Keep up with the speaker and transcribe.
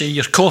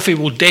Your coffee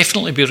will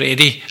definitely be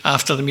ready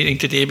after the meeting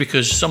today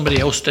because somebody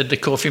else did the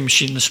coffee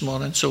machine this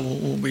morning, so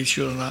we'll be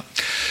sure of that.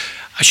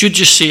 I should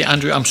just say,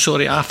 Andrew, I'm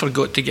sorry, I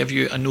forgot to give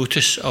you a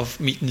notice of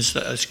meetings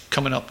that is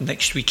coming up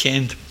next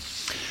weekend.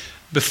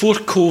 Before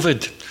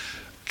COVID,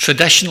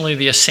 traditionally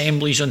the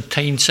assemblies on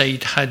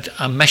Tyneside had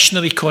a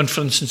missionary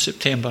conference in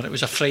September. It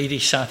was a Friday,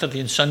 Saturday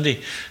and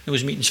Sunday. There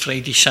was meetings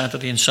Friday,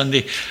 Saturday and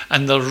Sunday,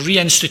 and they're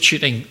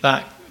reinstituting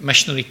that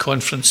missionary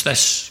conference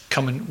this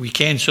coming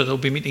weekend, so there'll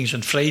be meetings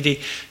on Friday,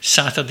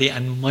 Saturday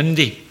and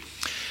Monday.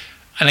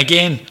 And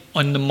again,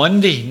 on the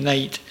Monday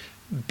night,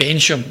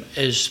 Bensham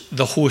is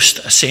the host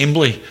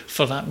assembly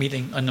for that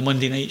meeting on the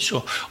Monday night.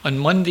 So on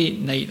Monday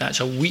night,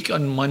 that's a week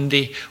on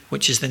Monday,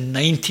 which is the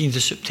 19th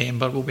of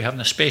September, we'll be having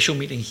a special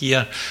meeting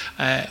here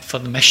for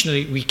the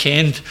missionary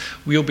weekend.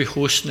 We'll be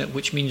hosting it,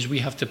 which means we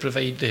have to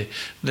provide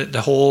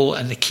the hall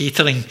and the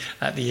catering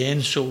at the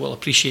end, so we'll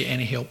appreciate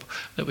any help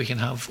that we can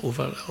have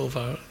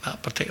over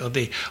that particular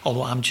day.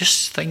 Although I'm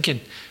just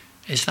thinking,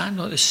 is that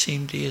not the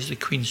same day as the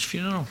Queen's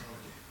funeral?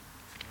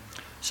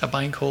 It's a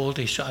bank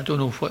holiday, so I don't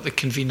know what the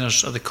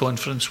conveners of the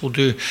conference will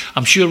do.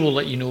 I'm sure we'll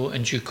let you know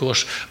in due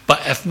course. But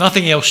if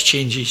nothing else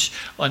changes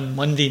on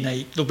Monday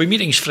night, there'll be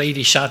meetings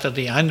Friday,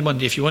 Saturday and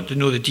Monday. If you want to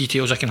know the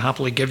details, I can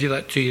happily give you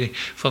that to you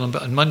for them.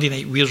 But on Monday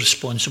night, we're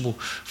responsible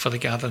for the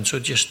gathering, so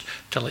just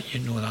to let you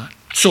know that.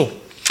 So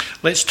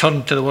let's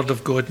turn to the Word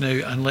of God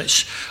now and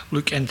let's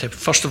look into,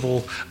 first of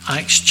all,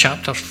 Acts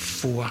chapter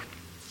 4.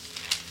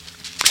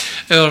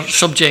 Our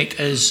subject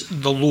is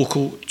the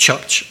local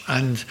church,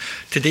 and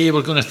today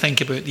we're going to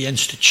think about the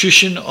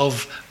institution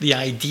of the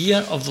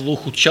idea of the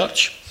local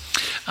church,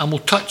 and we'll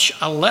touch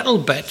a little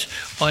bit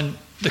on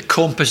the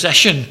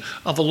composition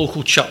of a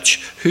local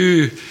church,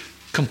 who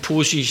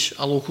composes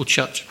a local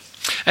church.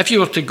 If you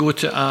were to go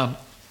to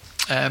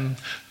a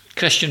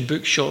Christian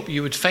bookshop,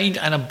 you would find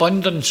an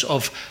abundance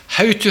of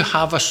how to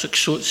have a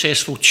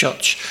successful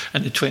church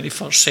in the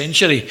 21st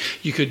century.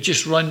 You could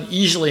just run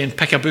easily and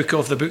pick a book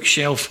off the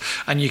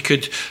bookshelf, and you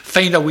could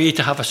find a way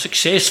to have a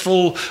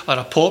successful or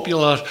a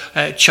popular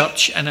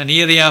church in an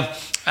area.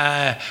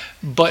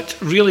 But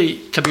really,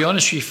 to be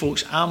honest with you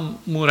folks, I'm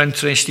more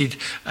interested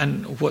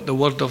in what the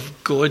Word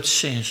of God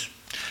says.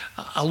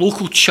 A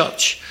local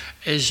church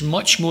is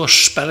much more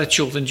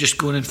spiritual than just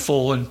going and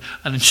following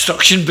an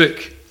instruction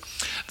book.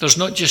 There's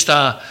not just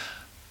a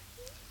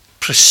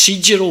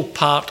procedural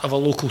part of a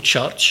local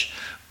church,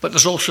 but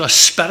there's also a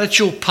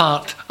spiritual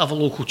part of a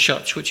local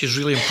church, which is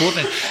really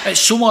important. It's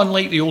so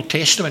unlike the Old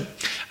Testament.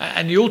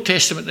 In the Old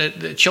Testament,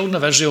 the children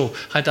of Israel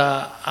had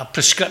a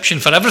prescription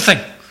for everything.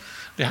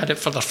 They had it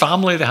for their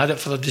family, they had it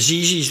for their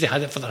diseases, they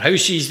had it for their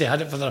houses, they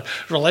had it for their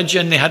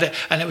religion, they had it,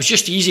 and it was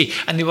just easy.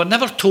 And they were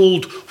never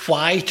told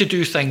why to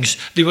do things.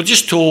 They were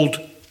just told,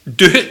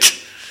 do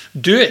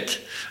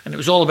it. And it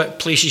was all about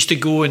places to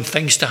go and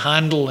things to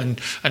handle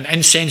and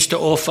incense to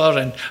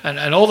offer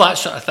and all that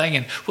sort of thing,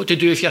 and what to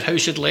do if your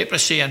house had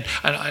leprosy. And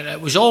it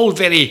was all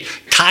very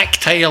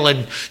tactile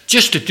and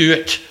just to do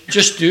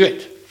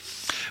it.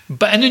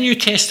 But in the New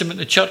Testament,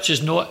 the church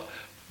is not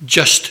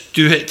just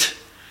do it.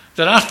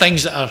 There are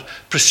things that are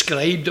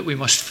prescribed that we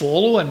must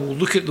follow, and we'll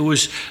look at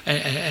those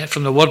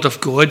from the Word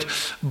of God.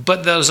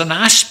 But there's an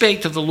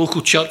aspect of the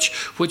local church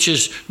which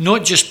is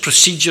not just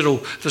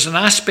procedural. There's an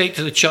aspect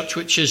of the church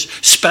which is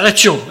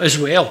spiritual as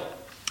well.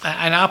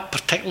 And I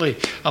particularly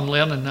am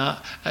learning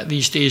that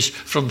these days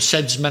from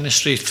Sid's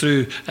ministry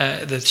through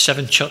the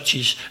 7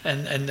 churches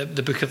in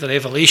the book of the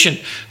Revelation.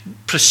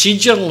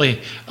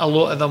 Procedurally, a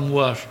lot of them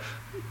were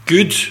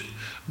good,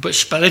 but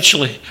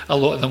spiritually, a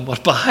lot of them were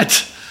bad.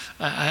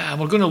 And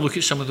we're going to look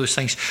at some of those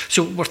things.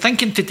 So we're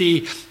thinking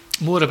today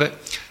more about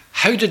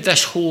how did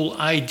this whole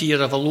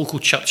idea of a local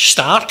church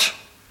start,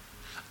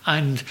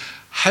 and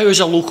how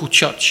is a local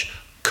church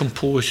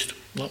composed?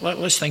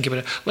 Let's think about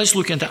it. Let's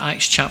look into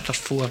Acts chapter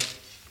 4.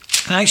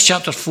 In Acts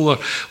chapter 4,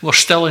 we're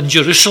still in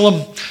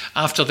Jerusalem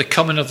after the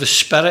coming of the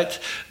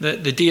Spirit. The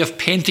day of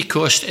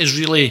Pentecost is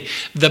really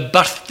the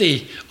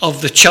birthday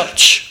of the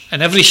church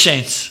in every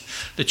sense.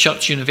 The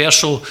church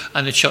universal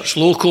and the church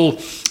local,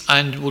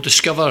 and we'll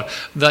discover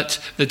that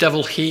the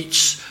devil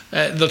hates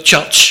the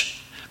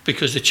church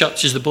because the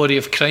church is the body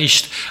of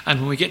Christ. And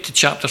when we get to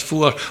chapter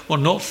 4, we're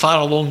not far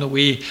along the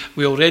way.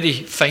 We already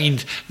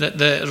find that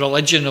the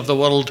religion of the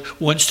world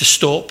wants to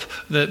stop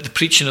the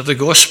preaching of the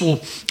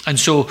gospel, and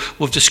so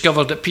we've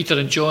discovered that Peter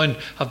and John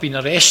have been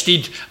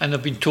arrested and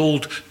they've been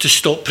told to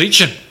stop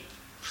preaching.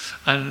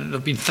 And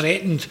they've been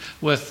threatened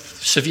with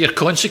severe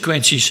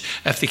consequences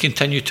if they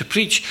continue to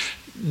preach.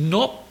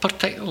 Not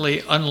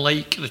particularly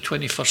unlike the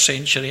 21st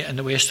century in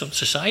the Western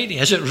society,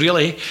 is it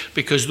really?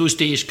 Because those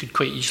days could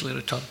quite easily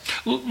return.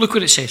 Look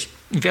what it says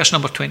in verse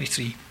number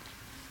 23.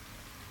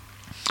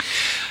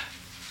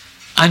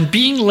 And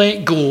being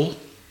let go,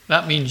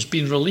 that means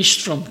being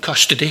released from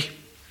custody,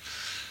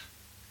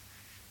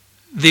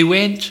 they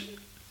went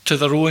to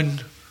their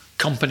own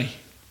company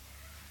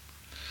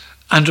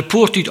and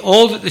reported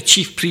all that the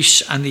chief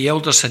priests and the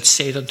elders had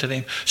said unto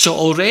them. So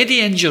already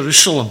in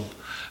Jerusalem,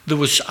 there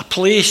was a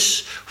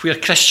place where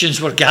Christians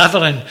were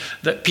gathering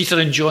that Peter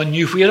and John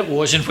knew where it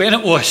was and when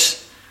it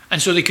was.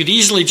 And so they could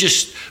easily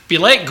just be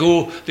let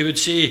go. They would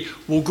say,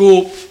 we'll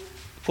go,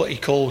 what he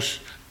calls,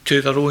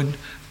 to their own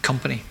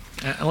company.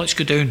 And let's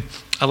go down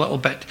a little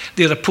bit.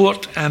 They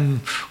report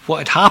what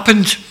had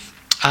happened,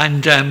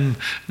 and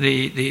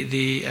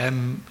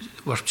they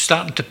were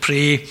starting to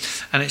pray.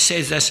 And it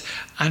says this,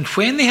 and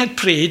when they had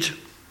prayed,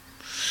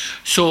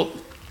 so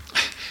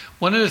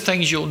one of the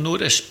things you'll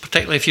notice,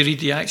 particularly if you read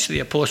the Acts of the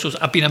Apostles,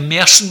 I've been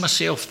immersing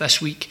myself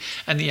this week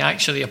in the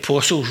Acts of the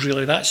Apostles,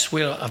 really. That's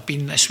where I've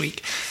been this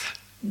week.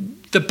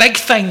 The big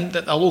thing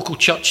that the local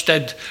church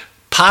did,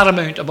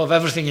 paramount above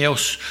everything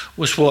else,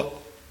 was what?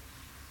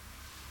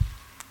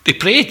 They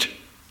prayed.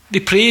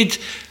 They prayed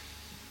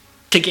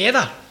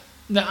together.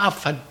 Now,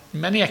 I've had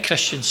many a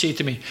Christian say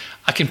to me,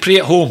 I can pray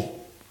at home.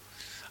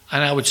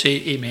 And I would say,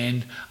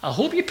 amen. I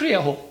hope you pray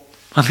at home.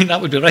 I mean,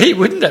 that would be right,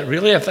 wouldn't it,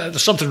 really, if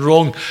there's something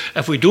wrong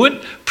if we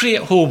don't pray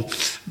at home.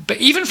 But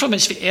even from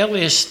its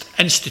earliest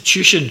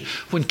institution,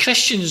 when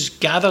Christians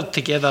gathered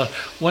together,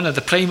 one of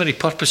the primary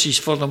purposes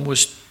for them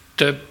was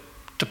to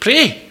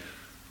pray.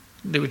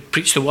 They would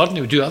preach the word and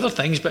they would do other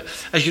things. But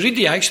as you read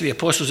the Acts of the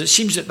Apostles, it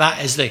seems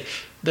that is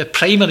the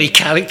primary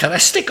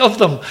characteristic of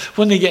them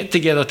when they get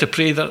together to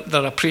pray.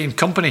 They're a praying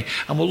company.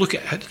 And we'll look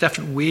at the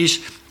different ways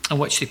in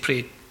which they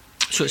prayed.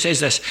 So it says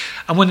this,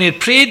 and when they had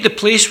prayed, the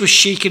place was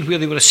shaken where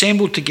they were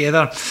assembled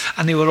together,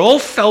 and they were all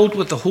filled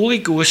with the Holy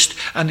Ghost,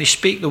 and they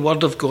spake the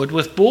word of God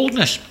with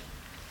boldness.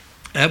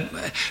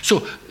 So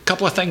a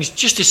couple of things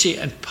just to say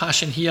in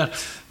passing here.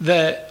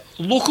 The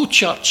local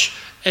church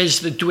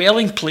is the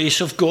dwelling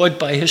place of God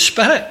by his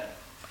Spirit.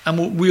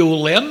 And we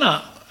will learn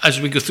that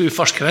as we go through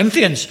 1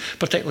 Corinthians,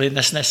 particularly in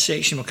this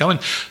section we're coming,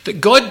 that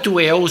God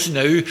dwells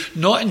now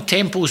not in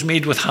temples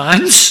made with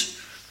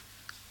hands,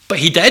 but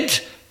he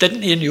didn't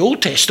he, in the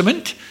Old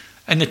Testament,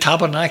 in the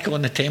tabernacle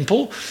and the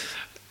temple.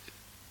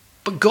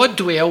 But God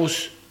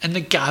dwells in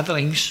the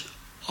gatherings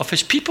of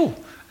his people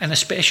in a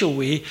special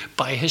way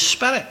by his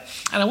Spirit.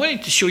 And I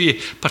wanted to show you,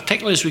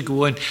 particularly as we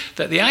go on,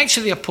 that the Acts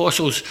of the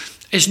Apostles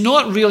is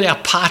not really a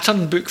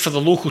pattern book for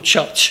the local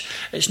church.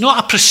 It's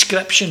not a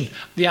prescription,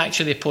 the Acts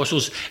of the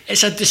Apostles.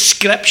 It's a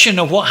description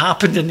of what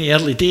happened in the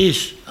early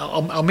days.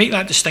 I'll make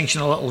that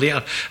distinction a little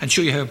later and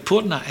show you how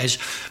important that is.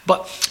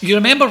 But you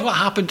remember what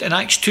happened in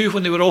Acts 2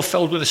 when they were all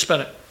filled with the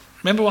Spirit?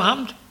 Remember what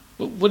happened?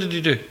 What did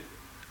they do?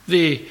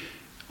 They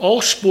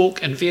all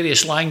spoke in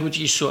various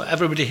languages so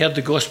everybody heard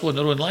the gospel in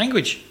their own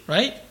language,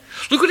 right?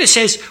 Look what it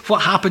says,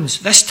 what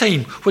happens this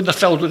time when they're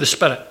filled with the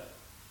Spirit.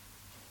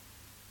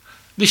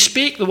 They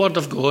spake the word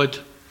of God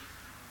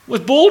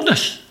with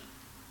boldness.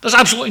 There's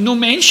absolutely no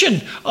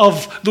mention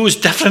of those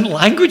different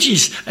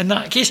languages in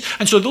that case.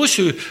 And so those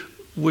who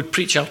would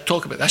preach, I'll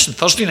talk about this on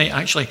Thursday night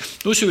actually,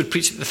 those who would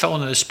preach that the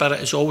filling of the Spirit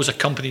is always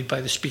accompanied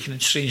by the speaking in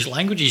strange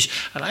languages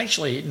are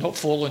actually not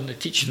following the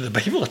teaching of the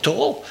Bible at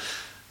all.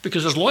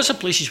 Because there's lots of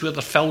places where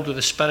they're filled with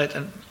the Spirit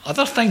and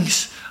other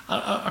things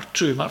are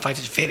true. Matter of fact,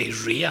 it's very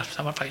rare.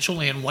 Matter of fact, it's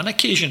only on one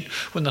occasion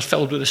when they're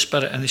filled with the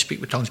Spirit and they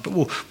speak with tongues. But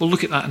we'll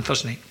look at that on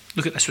Thursday night.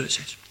 Look at this, what it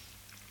says.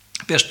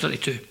 Verse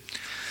 32.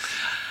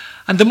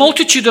 And the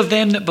multitude of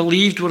them that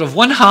believed were of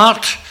one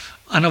heart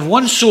and of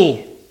one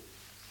soul.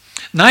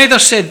 Neither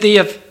said they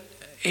of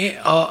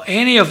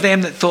any of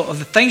them that thought of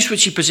the things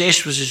which he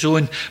possessed was his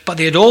own, but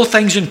they had all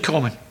things in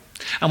common.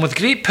 And with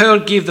great power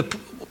gave the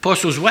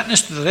apostles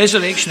witness to the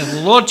resurrection of the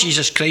Lord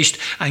Jesus Christ,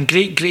 and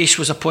great grace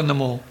was upon them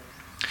all.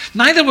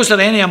 Neither was there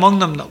any among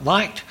them that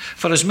lacked,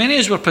 for as many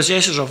as were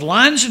possessors of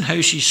lands and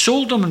houses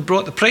sold them and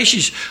brought the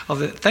prices of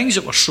the things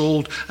that were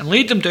sold and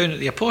laid them down at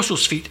the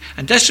apostles' feet,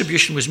 and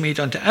distribution was made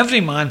unto every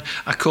man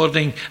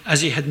according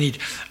as he had need.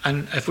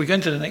 And if we go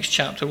into the next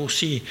chapter, we'll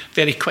see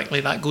very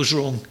quickly that goes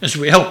wrong as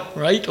well,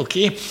 right?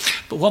 Okay?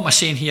 But what am I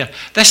saying here?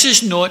 This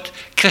is not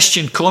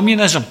Christian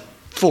communism.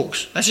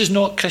 Folks, this is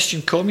not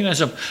Christian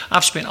communism.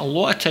 I've spent a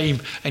lot of time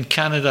in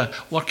Canada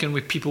working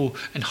with people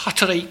in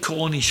Hutterite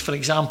colonies, for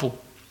example,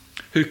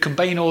 who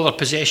combine all their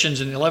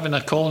possessions and they live in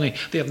a colony.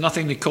 They have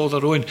nothing they call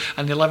their own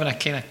and they live in a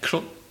kind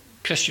of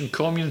Christian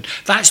commune.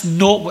 That's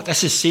not what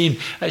this is saying.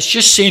 It's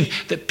just saying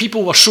that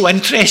people were so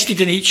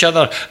interested in each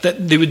other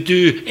that they would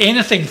do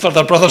anything for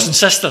their brothers and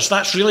sisters.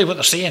 That's really what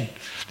they're saying.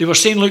 They were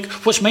saying, look,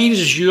 what's mine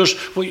is yours,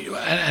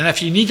 and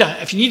if you need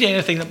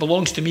anything that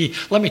belongs to me,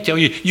 let me tell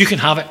you, you can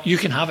have it. You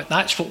can have it.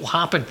 That's what will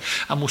happen,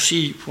 and we'll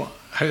see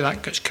how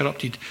that gets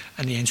corrupted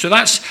in the end. So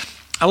that's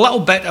a little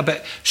bit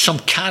about some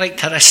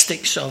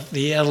characteristics of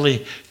the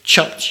early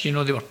church. You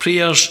know, they were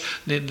prayers,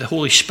 the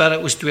Holy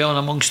Spirit was dwelling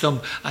amongst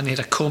them, and they had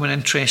a common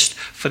interest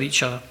for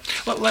each other.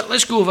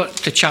 Let's go over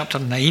to chapter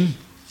 9.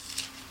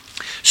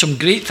 Some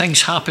great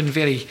things happen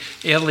very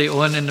early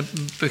on in the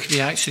book of the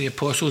Acts of the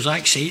Apostles.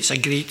 Acts 8 is a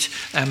great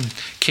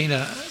kind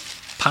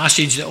of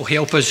passage that will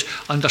help us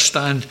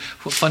understand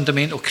what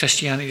fundamental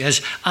Christianity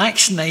is.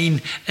 Acts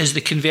 9 is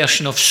the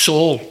conversion of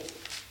Saul.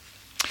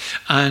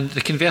 And the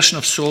conversion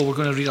of Saul, we're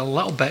going to read a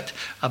little bit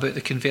about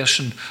the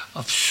conversion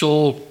of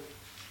Saul.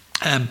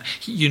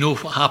 You know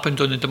what happened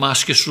on the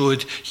Damascus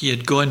Road. He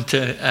had gone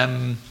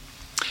to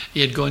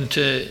he had gone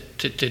to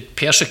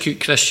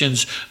persecute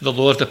Christians. The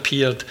Lord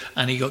appeared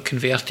and he got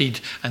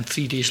converted, and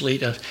 3 days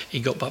later he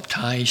got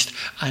baptised.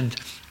 And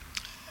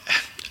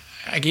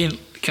again,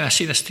 can I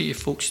say this to you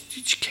folks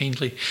just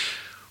kindly?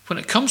 When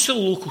it comes to the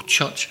local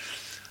church,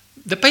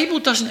 the Bible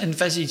doesn't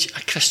envisage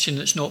a Christian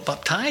that's not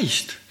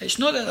baptised. It's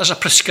not that there's a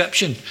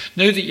prescription.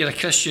 Now that you're a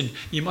Christian,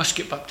 you must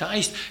get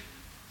baptised.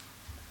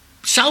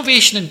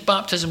 Salvation and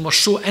baptism were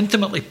so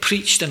intimately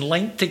preached and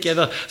linked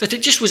together that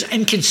it just was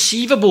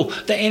inconceivable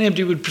that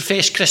anybody would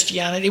profess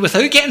Christianity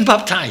without getting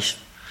baptised.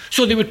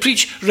 So they would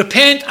preach,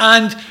 repent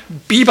and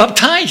be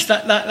baptised.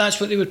 That's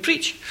what they would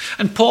preach.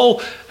 And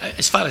Paul,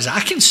 as far as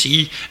I can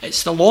see,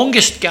 it's the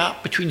longest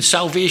gap between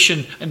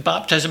salvation and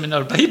baptism in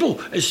our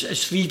Bible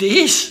is 3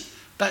 days.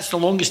 That's the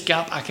longest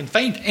gap I can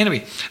find.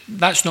 Anyway,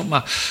 that's not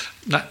my...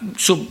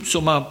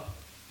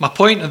 my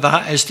point of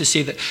that is to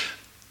say that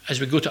as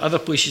we go to other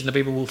places in the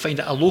Bible, we'll find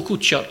that a local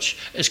church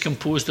is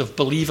composed of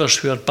believers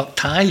who are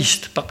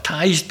baptised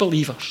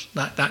believers.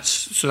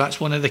 That's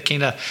one of the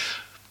kind of,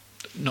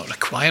 not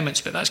requirements,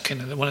 but that's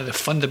kind of one of the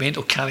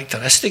fundamental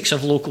characteristics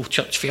of local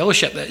church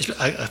fellowship, that it's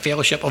a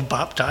fellowship of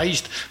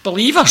baptised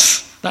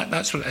believers.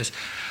 That's what it is.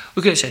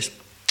 Look what it says.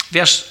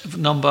 Verse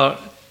number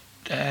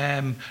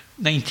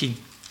 19.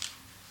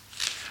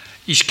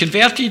 He's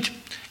converted,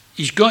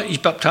 he's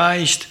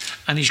baptised,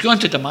 and he's gone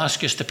to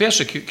Damascus to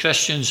persecute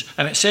Christians.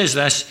 And it says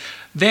this: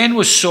 then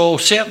was Saul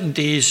certain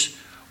days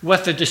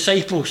with the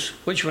disciples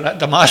which were at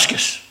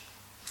Damascus.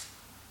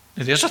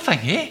 Now there's a thing,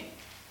 eh?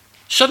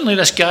 Suddenly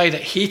this guy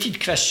that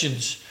hated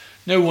Christians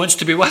now wants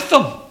to be with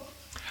them.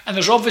 And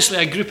there's obviously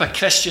a group of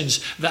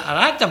Christians that are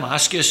at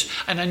Damascus,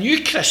 and a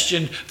new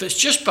Christian that's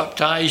just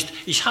baptised,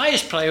 his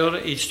highest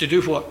priority is to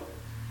do what?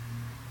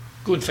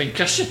 Go and find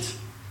Christians.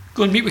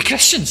 Go and meet with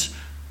Christians.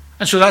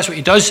 And so that's what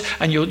he does,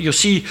 and you'll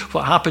see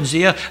what happens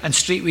there. And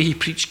straightway he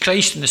preached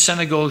Christ in the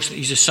synagogues, that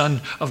he's the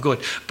Son of God.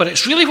 But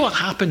it's really what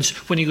happens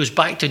when he goes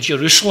back to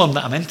Jerusalem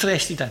that I'm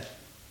interested in.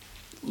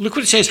 Look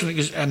what it says when it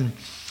goes...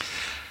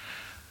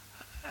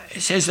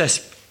 it says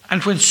this: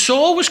 and when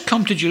Saul was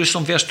come to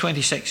Jerusalem, verse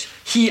 26,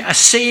 he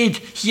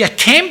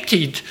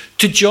attempted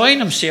to join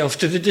himself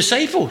to the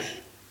disciples.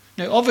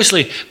 Now,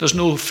 obviously, there's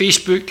no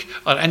Facebook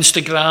or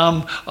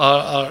Instagram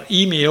or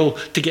email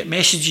to get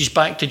messages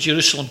back to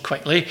Jerusalem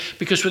quickly,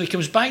 because when he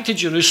comes back to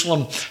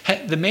Jerusalem,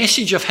 the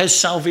message of his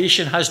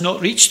salvation has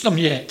not reached them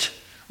yet.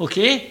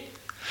 Okay?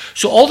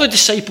 So all the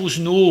disciples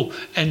know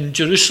in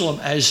Jerusalem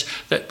is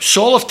that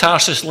Saul of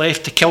Tarsus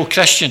left to kill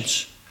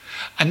Christians.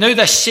 And now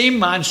this same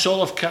man,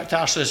 Saul of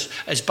Tarsus,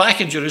 is back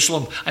in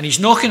Jerusalem, and he's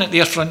knocking at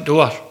their front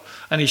door.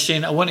 And he's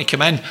saying, I want to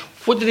come in.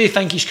 What do they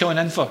think he's coming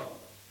in for?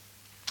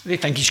 They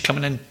think he's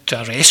coming in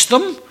to arrest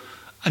them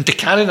and to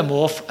carry them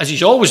off, as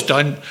he's always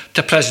done,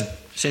 to prison.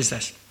 It says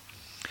this: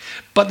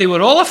 but they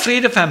were all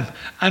afraid of him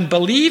and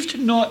believed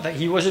not that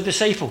he was a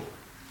disciple.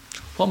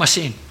 What am I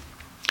saying?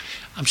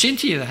 I'm saying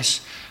to you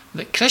this,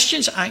 that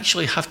Christians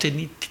actually have to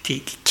need to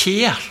take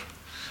care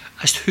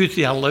as to who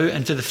they allow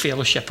into the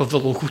fellowship of the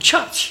local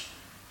church.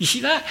 You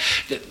see that?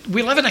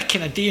 We live in a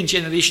kind of day and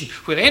generation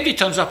where anybody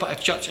turns up at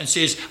a church and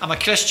says, I'm a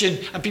Christian,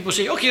 and people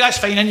say, okay, that's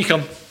fine, in you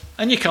come.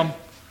 In you come.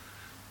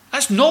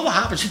 That's not what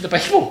happens in the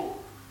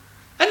Bible.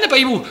 In the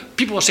Bible,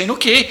 people are saying,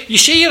 okay, you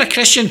say you're a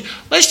Christian,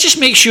 let's just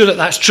make sure that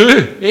that's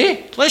true.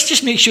 Eh? Let's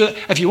just make sure that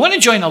if you want to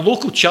join a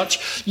local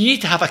church, you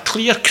need to have a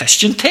clear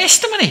Christian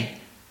testimony.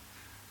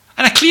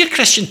 And a clear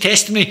Christian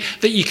testimony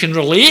that you can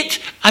relate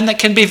and that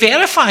can be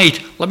verified.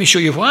 Let me show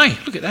you why.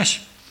 Look at this.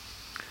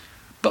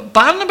 But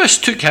Barnabas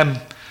took him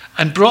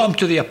and brought him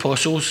to the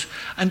apostles,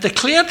 and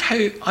declared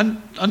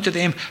unto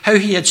them how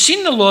he had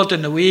seen the Lord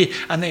in the way,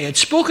 and they had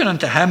spoken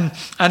unto him,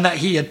 and that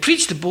he had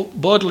preached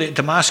bodily at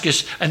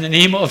Damascus in the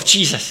name of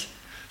Jesus.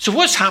 So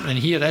what's happening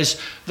here is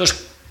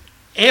there's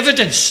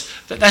evidence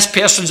that this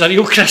person's a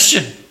real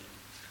Christian.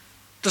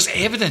 There's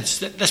evidence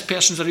that this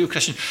person's a real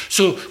Christian.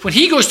 So when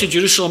he goes to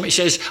Jerusalem, he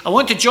says, I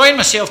want to join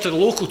myself to the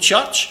local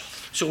church.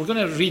 So we're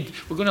going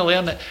to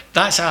learn that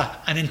that's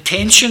an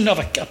intention of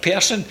a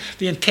person.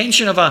 The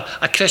intention of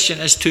a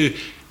Christian is to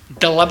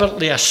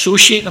deliberately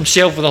associate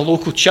themselves with a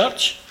local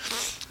church.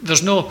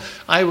 There's no,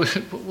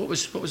 what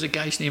was the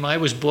guy's name? I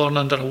was born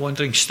under a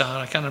wandering star.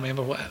 I can't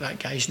remember what that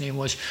guy's name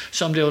was.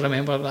 Somebody will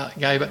remember that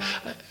guy, but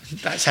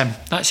that's him.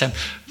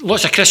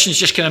 Lots of Christians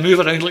just kind of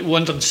move around like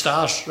wandering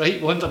stars, right?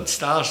 Wandering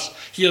stars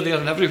here, there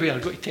and everywhere.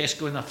 Go to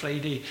Tesco on a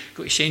Friday,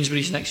 go to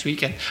Sainsbury's next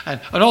weekend,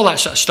 and all that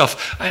sort of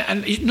stuff.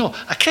 And no,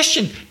 a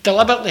Christian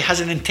deliberately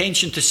has an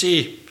intention to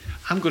say,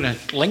 I'm going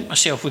to link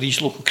myself with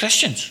these local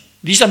Christians.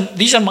 These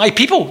are my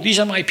people. These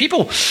are my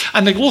people.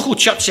 And the local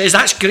church says,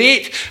 that's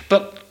great,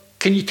 but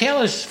can you tell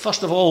us,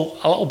 first of all,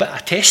 a little bit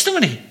of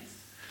testimony?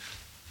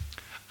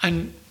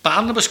 And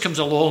Barnabas comes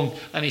along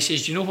and he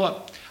says, you know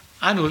what?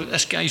 I know that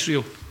this guy's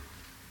real.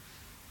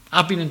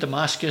 I've been in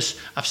Damascus,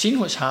 I've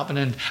seen what's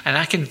happening, and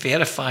I can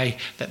verify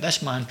that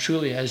this man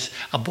truly is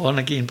a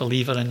born-again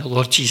believer in the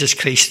Lord Jesus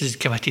Christ and is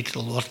committed to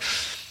the Lord.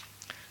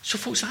 So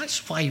folks,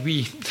 that's why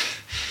I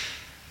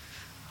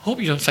hope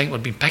you don't think we're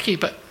being picky,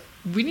 but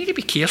we need to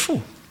be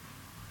careful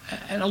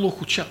in a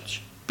local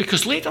church.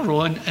 Because later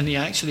on in the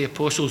Acts of the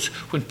Apostles,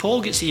 when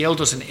Paul gets the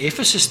elders in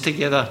Ephesus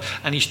together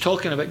and he's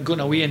talking about going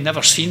away and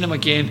never seeing them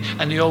again,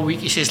 and they all week,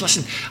 he says,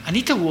 listen, I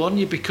need to warn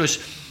you because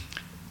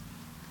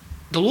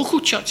the local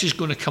church is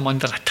going to come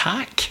under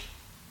attack.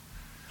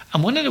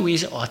 And one of the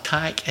ways it will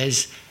attack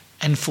is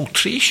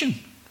infiltration.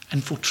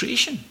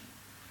 Infiltration.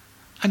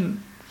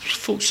 And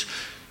folks,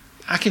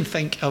 I can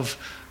think of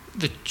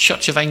the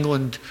Church of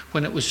England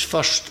when it was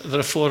first the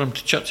Reformed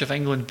Church of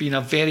England being a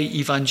very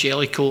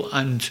evangelical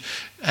and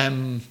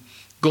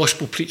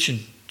gospel preaching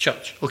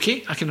church.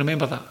 Okay, I can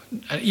remember that.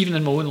 Even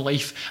in my own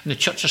life, in the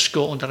Church of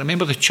Scotland, I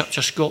remember the Church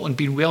of Scotland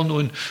being well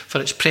known for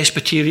its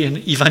Presbyterian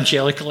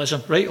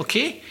evangelicalism. Right,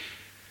 okay.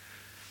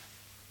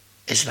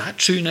 Is that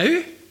true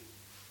now?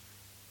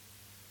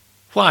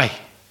 Why?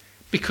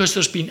 Because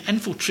there's been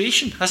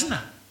infiltration, hasn't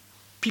there?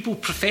 People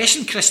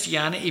professing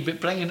Christianity but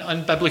bringing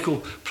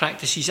unbiblical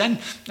practices in.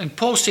 And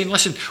Paul's saying,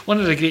 listen, one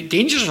of the great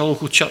dangers of a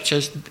local church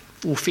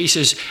will face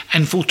is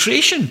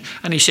infiltration.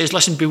 And he says,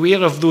 listen,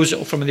 beware of those that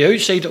will, from the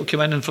outside that will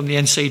come in and from the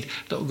inside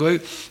that will go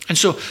out. And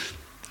so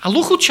a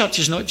local church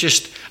is not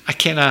just a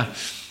kind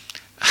of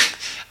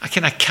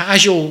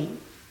casual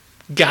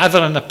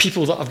gathering of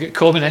people that have got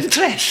common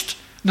interest.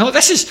 No,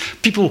 this is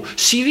people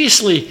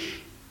seriously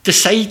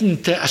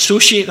deciding to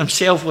associate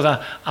themselves with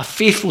a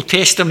faithful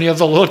testimony of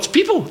the Lord's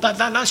people.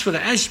 That's what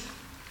it is.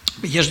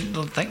 But here's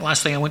the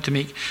last thing I want to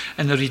make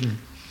in the reading.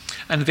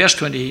 In verse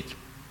 28.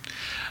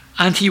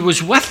 And he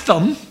was with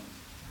them,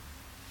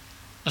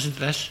 listen to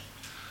this,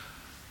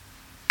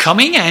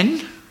 coming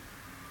in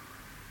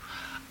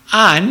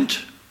and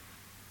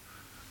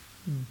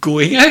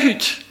going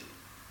out.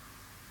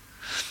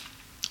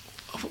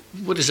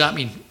 What does that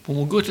mean?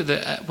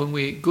 When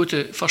we go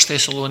to 1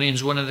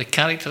 Thessalonians, one of the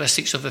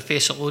characteristics of the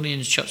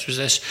Thessalonians church was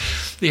this: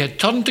 they had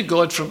turned to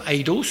God from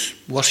idols,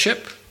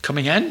 worship,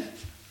 coming in.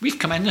 We've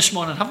come in this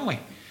morning, haven't we?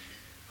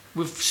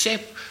 We've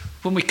said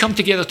when we come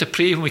together to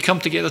pray, when we come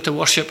together to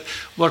worship,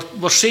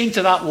 we're saying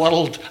to that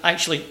world,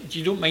 actually,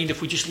 you don't mind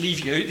if we just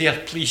leave you out there,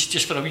 please,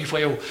 just for a wee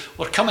while.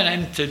 We're coming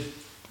in to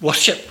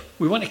worship.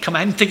 We want to come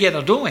in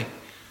together, don't we?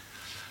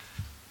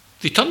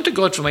 They turned to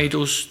God from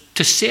idols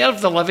to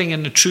serve the living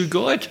and the true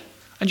God.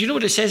 And you know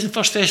what it says in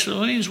 1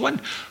 Thessalonians 1?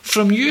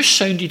 From you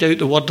sounded out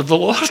the word of the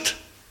Lord.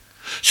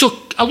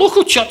 So a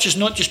local church is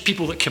not just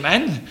people that come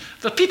in.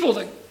 They're people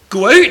that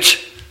go out,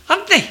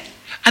 aren't they?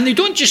 And they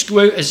don't just go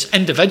out as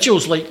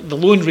individuals like the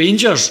Lone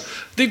Rangers.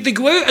 They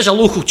go out as a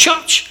local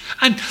church.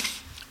 And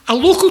a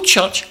local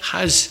church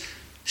has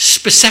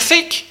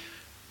specific,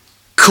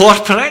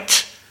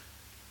 corporate,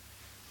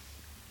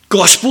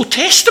 gospel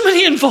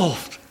testimony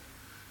involved.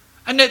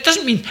 And it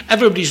doesn't mean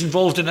everybody's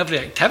involved in every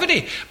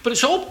activity, but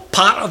it's all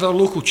part of our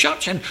local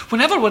church. And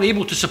whenever we're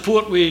able to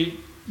support, we're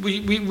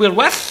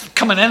with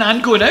coming in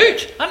and going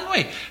out, aren't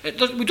we?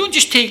 We don't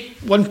just take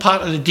one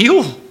part of the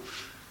deal.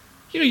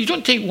 You know, you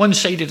don't take one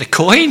side of the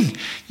coin.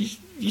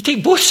 You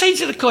take both sides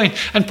of the coin.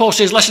 And Paul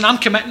says, listen, I'm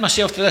committing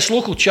myself to this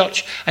local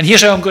church, and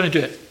here's how I'm going to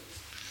do it.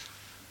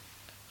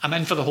 I'm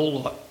in for the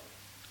whole lot.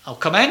 I'll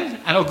come in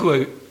and I'll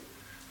go out.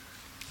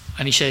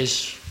 And he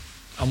says,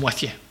 I'm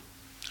with you.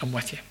 I'm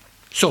with you.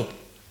 So,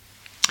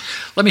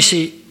 let me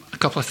say a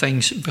couple of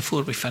things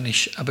before we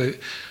finish about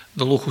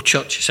the local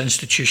church, its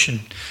institution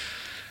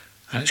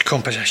and its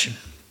composition.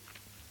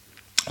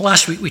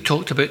 Last week we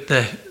talked about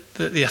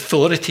the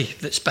authority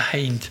that's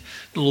behind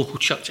the local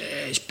church.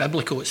 It's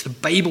biblical, it's the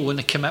Bible and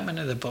the commitment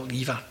of the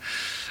believer.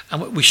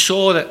 And we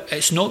saw that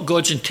it's not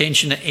God's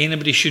intention that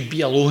anybody should be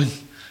alone.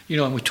 You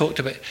know, and we talked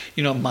about,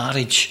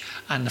 marriage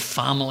and the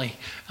family,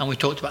 and we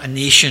talked about a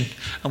nation,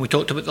 and we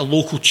talked about the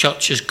local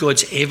church as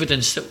God's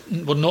evidence that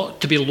we're not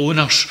to be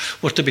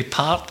loners, we're to be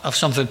part of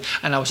something.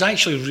 And I was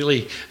actually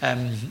really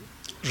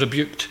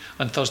rebuked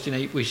on Thursday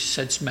night with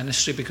Sid's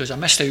ministry because I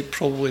missed out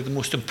probably the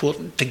most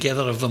important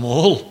together of them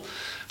all.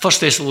 1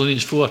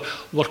 Thessalonians 4,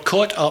 we're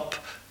caught up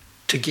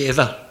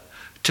together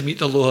to meet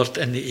the Lord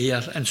in the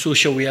air, and so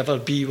shall we ever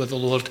be with the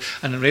Lord.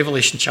 And in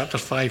Revelation chapter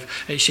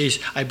 5 it says,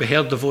 I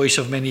beheld the voice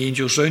of many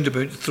angels round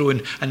about the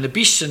throne, and the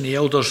beasts and the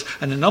elders,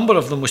 and the number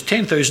of them was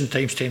 10,000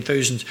 times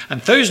 10,000,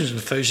 and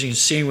thousands,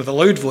 saying with a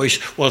loud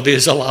voice, worthy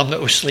is the Lamb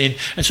that was slain.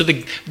 And so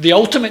the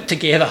ultimate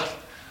together,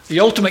 the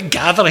ultimate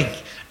gathering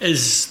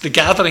is the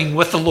gathering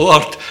with the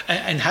Lord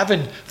in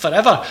heaven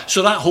forever.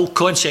 So that whole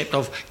concept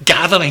of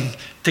gathering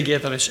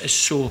together is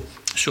so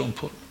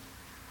important.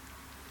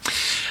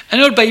 In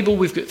our Bible,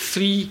 we've got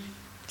 3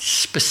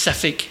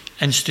 specific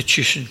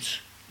institutions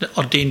that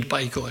are ordained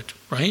by God,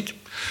 right?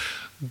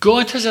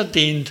 God has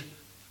ordained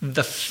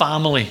the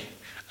family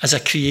as a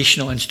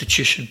creational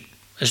institution,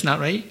 isn't that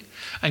right?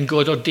 And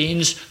God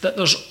ordains that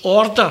there's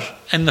order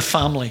in the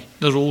family,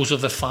 the roles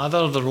of the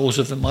father, the roles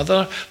of the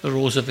mother, the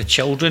roles of the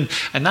children,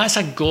 and that's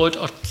a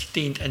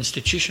God-ordained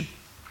institution.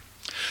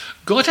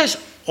 God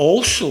has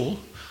also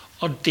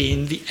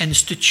ordained the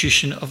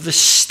institution of the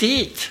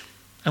state.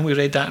 And we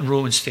read that in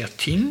Romans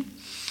 13.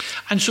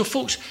 And so,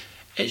 folks,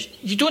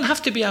 you don't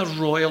have to be a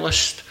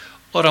royalist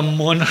or a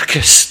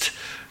monarchist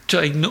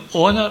to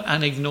honour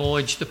and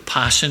acknowledge the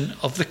passing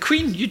of the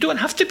Queen. You don't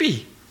have to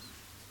be.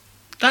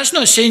 That's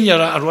not saying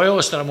you're a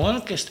royalist or a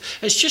monarchist.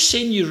 It's just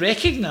saying you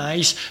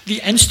recognise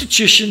the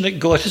institution that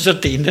God has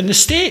ordained in the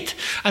state.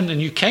 And the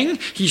new king,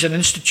 he's an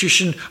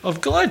institution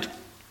of God.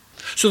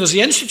 So there's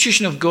the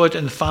institution of God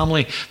in the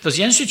family. There's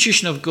the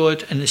institution of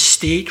God in the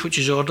state, which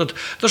is ordered.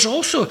 There's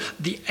also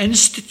the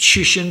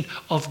institution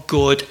of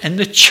God in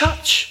the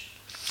church.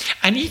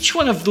 And each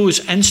one of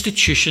those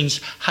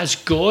institutions has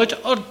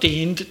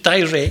God-ordained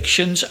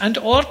directions and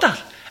order.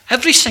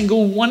 Every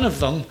single one of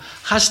them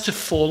has to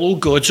follow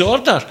God's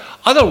order.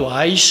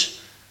 Otherwise,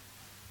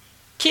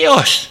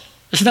 chaos.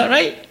 Isn't that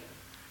right?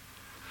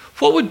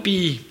 What would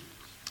be,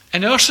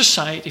 in our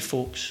society,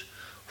 folks,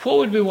 what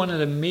would be one of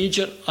the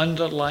major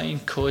underlying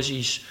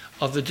causes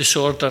of the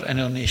disorder in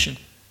our nation?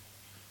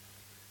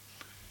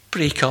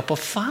 Break-up of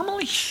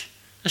families.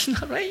 Isn't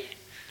that right?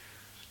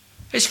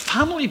 It's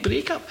family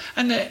breakup.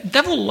 And the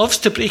devil loves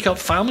to break up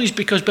families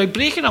because by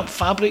breaking up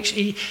family,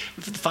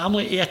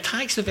 he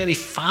attacks the very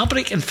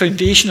fabric and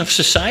foundation of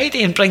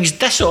society and brings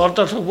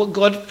disorder to what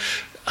God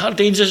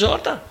ordains as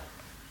order.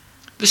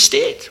 The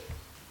state.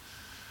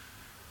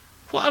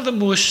 What are the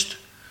most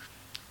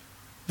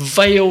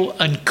vile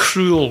and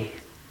cruel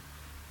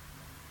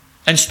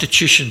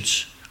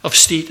institutions of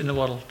state in the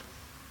world?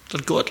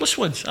 They're godless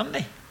ones, aren't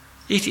they?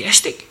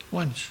 Atheistic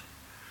ones.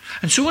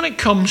 And so when it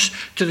comes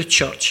to the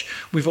church,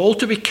 we've all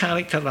to be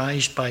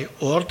characterised by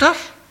order,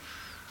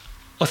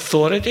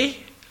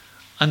 authority,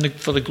 and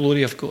for the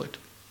glory of God.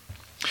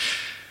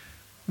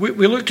 We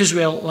looked as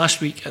well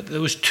last week at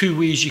those two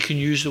ways you can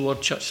use the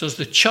word church. There's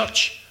the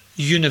church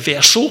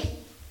universal,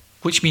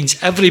 which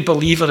means every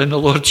believer in the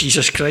Lord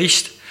Jesus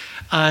Christ,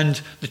 and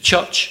the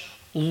church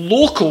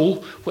local,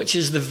 which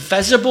is the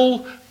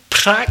visible,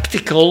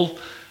 practical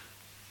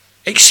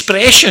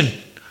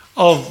expression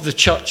of the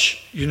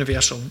church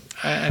universal.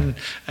 And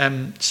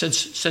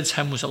Sid's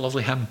hymn was a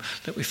lovely hymn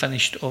that we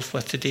finished off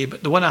with today,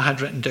 but the one I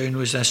had written down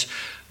was this: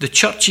 the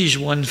church's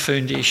one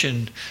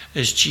foundation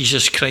is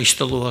Jesus Christ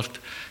the Lord.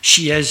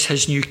 She is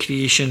his new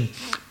creation.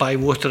 By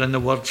water and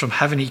the word from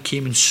heaven he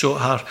came and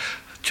sought her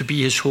to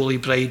be his holy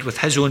bride. With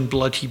his own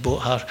blood he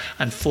bought her,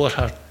 and for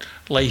her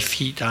life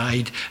he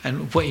died.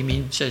 And what he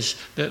means is,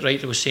 the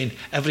writer was saying,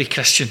 every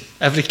Christian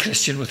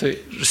without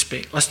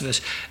respect. Listen to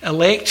this: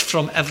 elect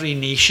from every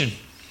nation,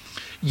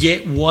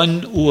 yet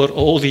one o'er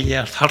all the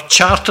earth. Her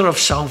charter of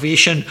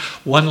salvation,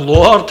 one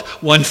Lord,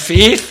 one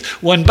faith,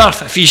 one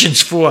birth.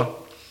 Ephesians 4.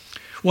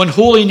 One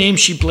holy name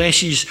she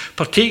blesses,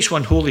 partakes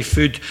one holy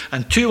food,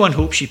 and to one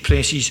hope she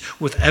presses,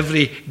 with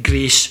every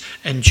grace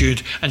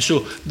endued. And so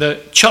the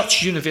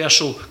church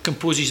universal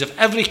composes of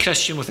every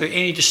Christian without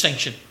any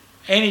distinction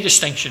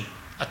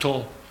at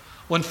all.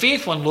 One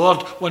faith, one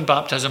Lord, one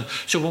baptism.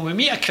 So when we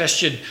meet a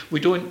Christian,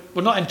 we're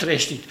not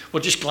interested. We're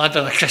just glad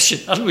they're a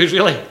Christian, aren't we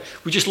really?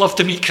 We just love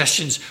to meet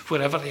Christians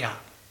wherever they are.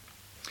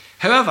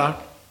 However,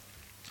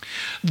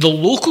 the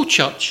local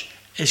church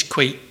is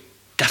quite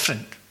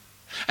different.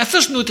 If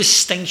there's no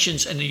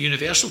distinctions in the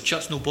universal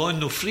church, no bond,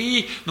 no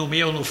free, no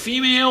male, no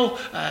female,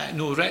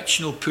 no rich,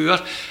 no poor,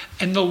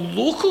 in the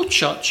local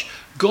church,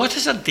 God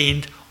has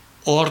ordained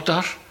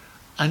order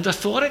and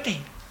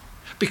authority.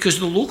 Because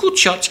the local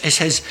church is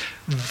his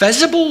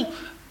visible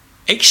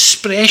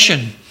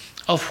expression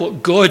of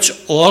what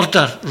God's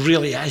order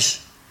really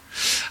is.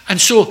 And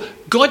so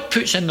God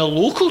puts in the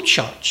local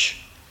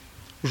church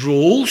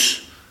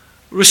roles,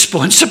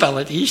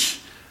 responsibilities,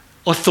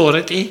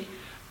 authority,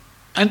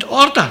 and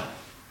order.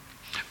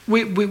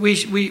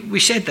 We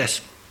said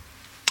this.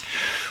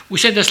 We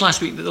said this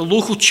last week, that the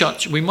local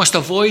church, we must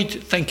avoid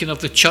thinking of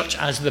the church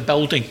as the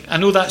building. I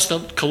know that's the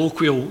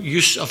colloquial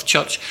use of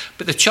church,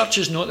 but the church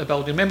is not the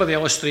building. Remember the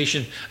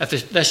illustration,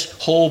 if this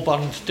hall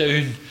burned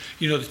down,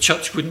 the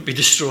church wouldn't be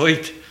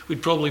destroyed.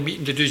 We'd probably meet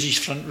in Duduzzi's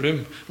front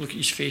room. Look at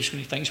his face when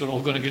he thinks we're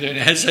all going to go down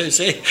to his house,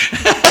 eh?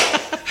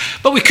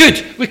 But we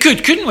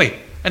could, couldn't we?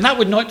 And that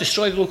would not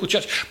destroy the local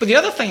church. But the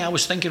other thing I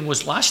was thinking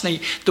was last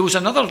night,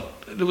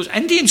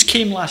 Indians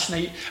came last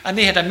night, and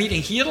they had a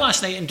meeting here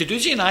last night, and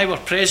Duduzzi and I were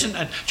present,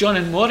 and John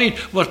and Maureen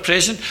were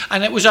present,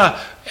 and it was a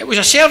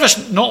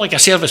service, not like a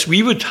service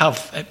we would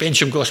have at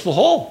Bensham Gospel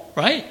Hall,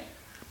 right?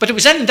 But it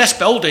was in this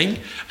building,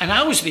 and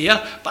I was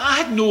there, but I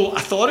had no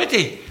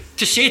authority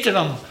to say to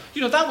them,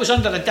 that was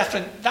under the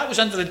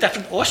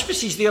different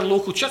auspices, their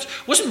local church.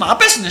 It wasn't my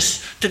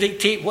business to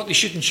dictate what they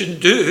should and shouldn't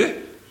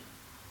do.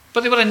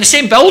 But they were in the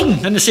same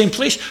building, in the same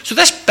place. So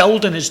this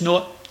building is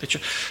not the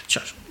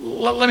church.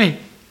 Let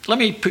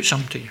me put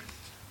something to you.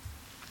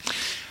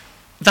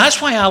 That's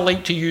why I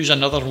like to use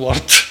another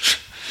word.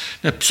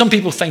 Now, some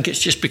people think it's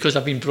just because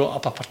I've been brought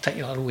up a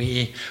particular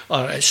way,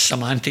 or it's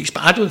semantics,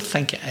 but I don't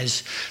think it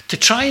is. To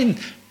try and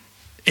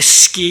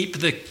escape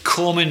the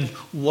common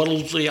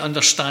worldly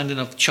understanding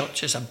of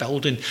church as a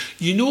building,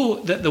 you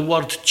know that the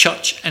word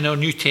church in our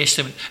New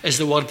Testament is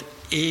the word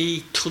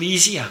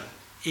ecclesia.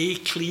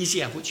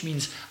 Ecclesia, which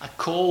means a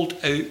called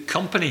out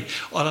company,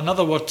 or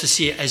another word to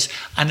say it is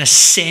an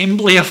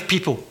assembly of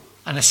people.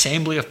 An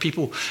assembly of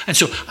people. And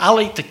so I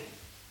like to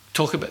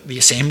talk about the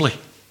assembly.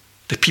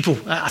 the people.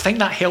 I think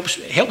that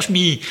helps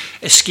me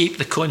escape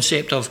the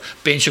concept of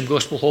Bensham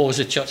Gospel Hall as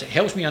a church. It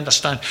helps me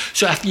understand.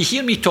 So if you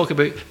hear me talk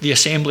about the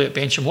assembly at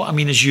Bensham, what I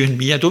mean is you and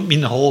me. I don't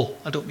mean the hall.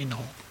 I don't mean the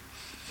hall.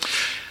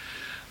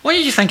 Why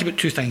don't you think about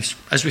two things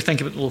as we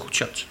think about the local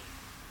church?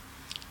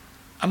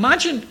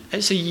 Imagine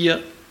it's the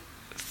year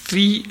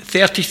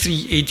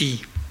 333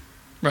 AD,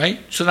 right?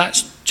 So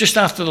that's just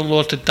after the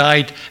Lord had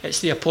died.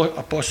 It's the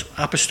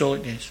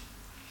apostolic days.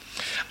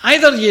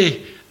 Either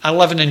you are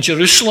living in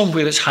Jerusalem,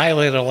 where it's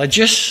highly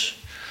religious,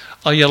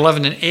 or you're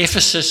living in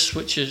Ephesus,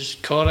 which is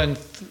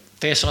Corinth,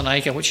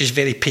 Thessalonica, which is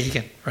very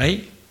pagan,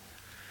 right?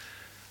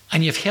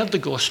 And you've heard the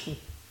gospel,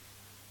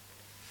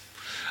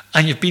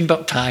 and you've been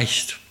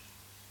baptized,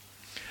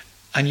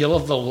 and you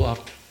love the Lord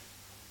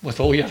with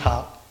all your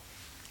heart.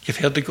 You've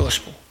heard the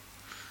gospel.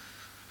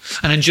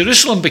 And in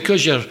Jerusalem,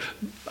 because you're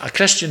a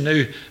Christian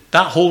now,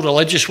 that whole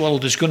religious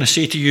world is going to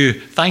say to you,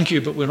 thank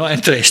you, but we're not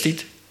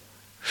interested.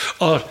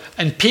 Or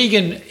in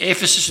pagan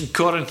Ephesus and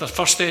Corinth or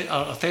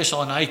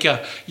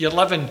Thessalonica,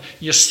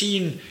 you're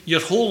seeing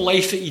your whole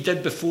life that you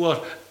did before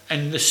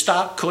in the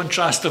stark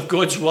contrast of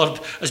God's word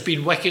as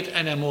being wicked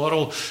and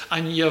immoral,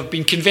 and you've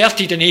been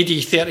converted in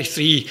AD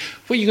 33.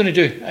 What are you going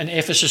to do in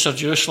Ephesus or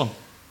Jerusalem?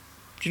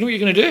 Do you know what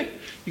you're going to do?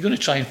 You're going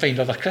to try and find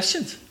other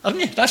Christians, aren't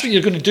you? That's what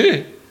you're going to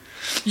do.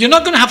 You're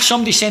not going to have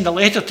somebody send a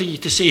letter to you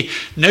to say,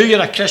 now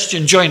you're a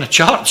Christian, join a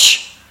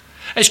church.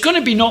 It's going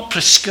to be not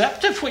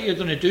prescriptive what you're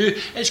going to do.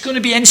 It's going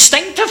to be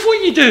instinctive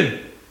what you do.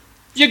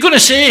 You're going to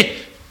say,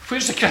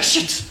 where's the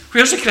Christians?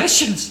 Where's the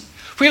Christians?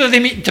 Where are they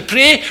meeting to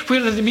pray?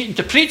 Where are they meeting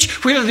to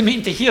preach? Where are they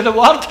meeting to hear the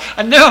word?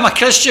 And now I'm a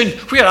Christian.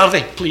 Where are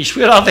they, please?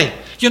 Where are they?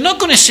 You're not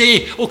going to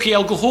say, okay,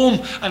 I'll go home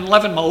and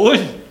live on my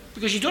own,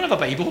 because you don't have a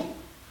Bible.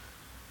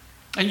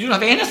 And you don't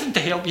have anything to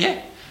help you.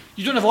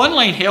 You don't have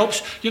online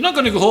helps. You're not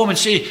going to go home and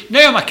say,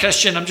 now I'm a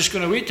Christian, I'm just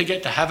going to wait to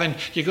get to heaven.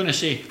 You're going to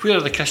say, where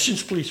are the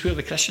Christians, please? Where are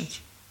the Christians?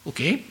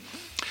 Okay.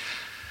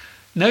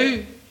 Now,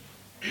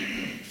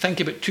 think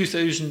about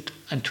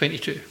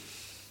 2022.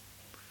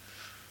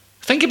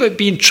 Think about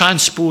being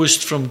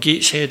transposed from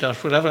Gateshead or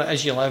wherever it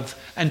is you live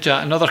into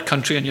another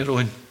country on your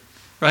own,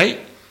 right?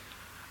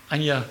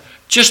 And you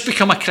just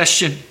become a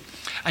Christian,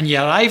 and you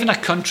arrive in a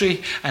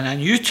country, in a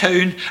new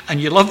town,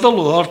 and you love the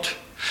Lord,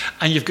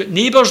 and you've got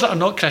neighbours that are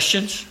not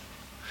Christians,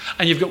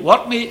 and you've got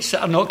workmates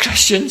that are not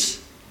Christians,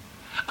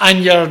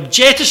 and you're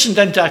jettisoned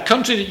into a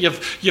country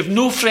that you've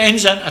no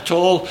friends in at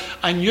all,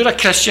 and you're a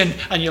Christian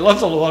and you love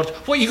the Lord.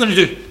 What are you going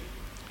to do?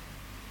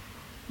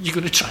 You're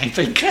going to try and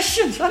find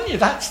Christians, aren't you?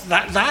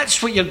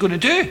 That's what you're going to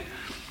do.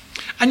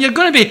 And you're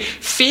going to be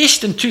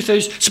faced in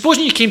 2000.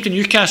 Supposing you came to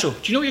Newcastle, do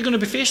you know what you're going to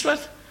be faced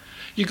with?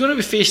 You're going to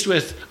be faced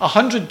with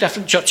 100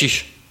 different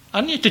churches,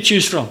 aren't you, to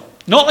choose from?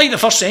 Not like the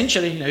first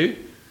century now,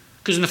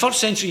 because in the first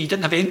century you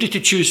didn't have anybody to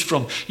choose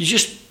from. You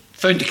just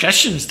found the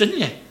Christians, didn't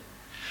you?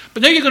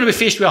 But now you're going to be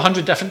faced with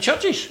 100 different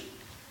churches.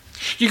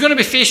 You're going to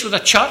be faced with a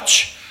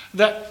church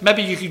that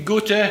maybe you could go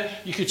to,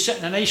 you could sit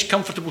in a nice,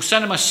 comfortable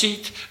cinema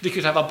seat, they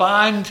could have a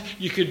band,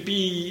 you could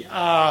be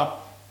a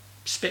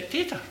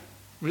spectator.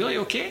 Really,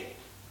 okay?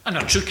 And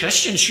they're true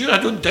Christians, sure, I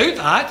don't doubt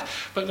that,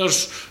 but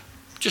there's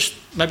just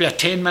maybe a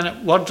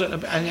 10-minute word,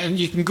 and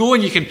you can go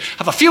and you can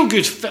have a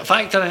feel-good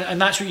factor, and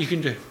that's what you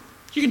can do.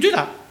 You can do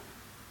that.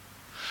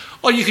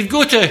 Or you could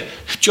go to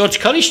George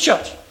Curry's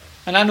church.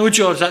 And I know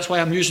George, that's why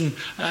I'm using,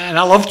 and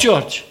I love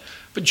George.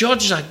 But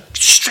George is a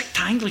strict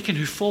Anglican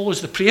who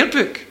follows the prayer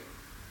book.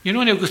 You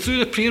know, and he'll go through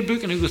the prayer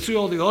book and he'll go through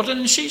all the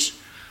ordinances.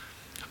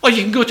 Or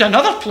you can go to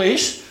another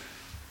place,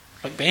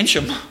 like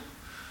Bensham,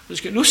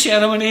 that's got no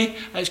ceremony,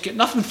 it's got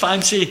nothing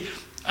fancy,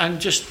 and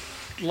just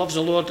loves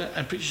the Lord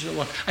and preaches the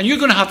Lord. And you're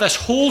going to have this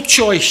whole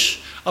choice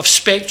of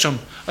spectrum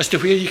as to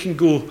where you can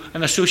go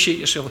and associate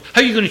yourself. How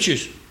are you going to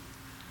choose?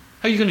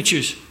 How are you going to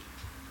choose?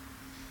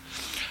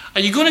 Are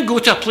you going to go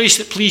to a place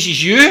that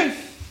pleases you?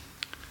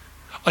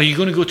 Or are you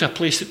going to go to a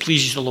place that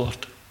pleases the Lord?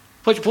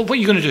 What are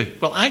you going to do?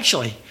 Well,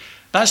 actually,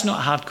 that's not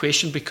a hard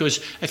question,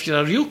 because if you're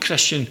a real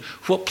Christian,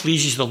 what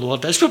pleases the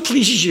Lord is what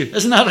pleases you.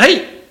 Isn't that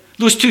right?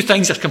 Those two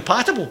things are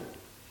compatible.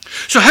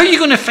 So how are you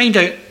going to find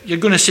out? You're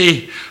going to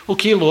say,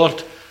 okay,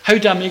 Lord, how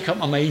do I make up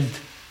my mind?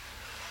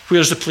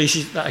 Where's the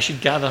places that I should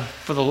gather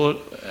for the Lord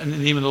in the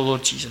name of the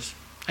Lord Jesus?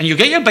 And you'll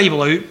get your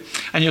Bible out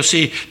and you'll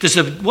say, does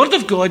the Word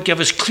of God give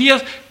us clear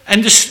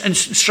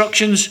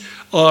instructions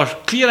or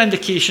clear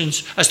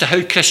indications as to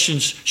how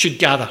Christians should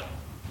gather?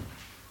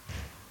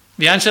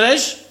 The answer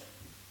is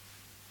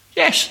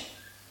yes.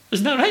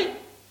 Isn't that right?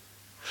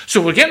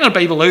 So we're getting our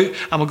Bible out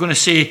and we're going to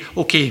say,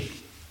 okay,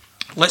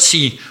 let's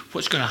see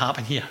what's going to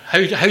happen here.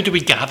 How do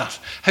we gather?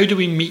 How do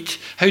we meet?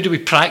 How do we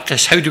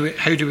practice? How do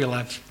we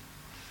live?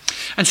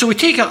 And so we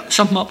take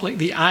something up like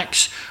the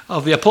Acts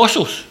of the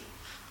Apostles.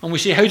 And we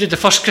say, how did the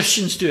first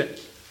Christians do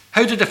it?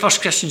 How did the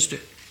first Christians do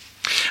it?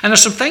 And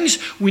there's some things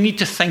we need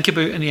to think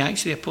about in the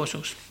Acts of the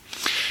Apostles.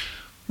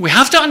 We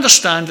have to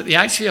understand that the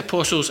Acts of the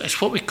Apostles is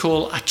what we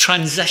call a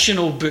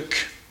transitional book.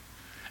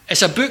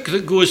 It's a book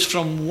that goes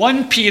from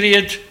one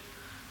period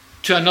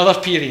to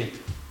another period.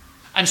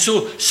 And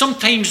so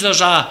sometimes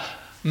there's a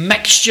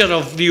mixture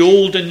of the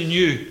old and the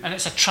new. And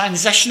it's a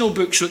transitional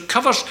book, so it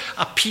covers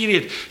a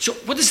period. So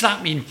what does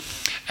that mean?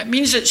 It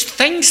means it's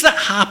things that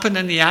happen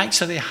in the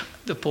Acts of the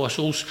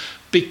Apostles.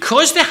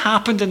 Because they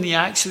happened in the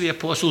Acts of the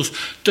Apostles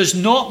does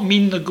not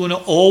mean they're going to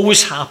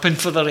always happen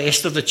for the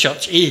rest of the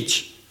church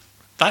age.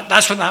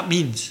 That's what that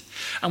means.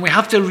 And we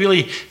have to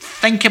really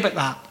think about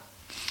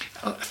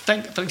that.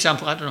 Think, for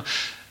example, I don't know,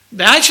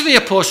 the Acts of the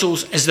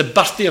Apostles is the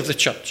birthday of the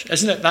church,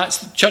 isn't it?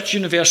 That's Church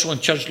Universal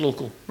and Church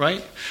Local,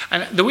 right?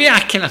 And the way I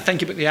kind of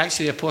think about the Acts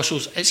of the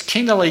Apostles, it's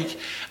kind of like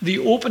the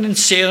opening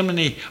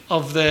ceremony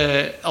of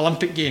the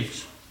Olympic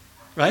Games,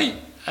 right?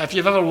 If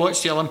you've ever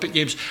watched the Olympic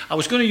Games, I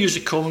was going to use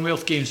the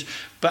Commonwealth Games,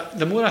 but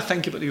the more I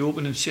think about the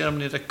opening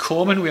ceremony, the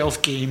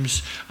Commonwealth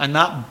Games and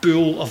that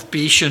bull of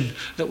Bashan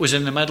that was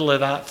in the middle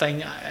of that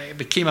thing, it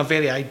became a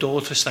very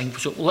idolatrous thing.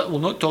 So we'll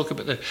not talk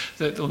about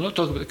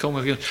the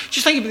Commonwealth Games.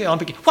 Just think about the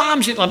Olympic Games. What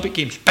happens at the Olympic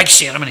Games? Big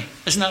ceremony,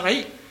 isn't that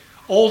right?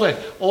 All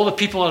the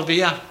people are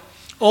there.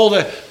 All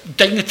the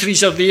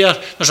dignitaries are there.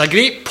 There's a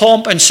great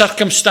pomp and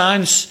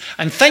circumstance,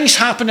 and things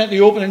happen at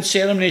the opening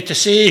ceremony to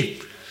say,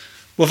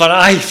 we've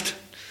arrived.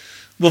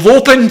 We've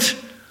opened,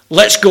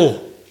 let's go.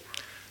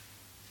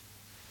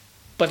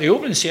 But the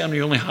opening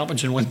ceremony only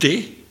happens in one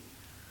day.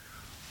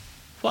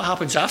 What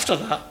happens after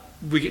that?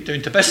 We get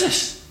down to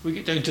business. We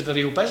get down to the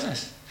real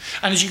business.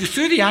 And as you go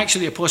through the Acts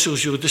of the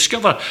Apostles, you'll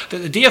discover that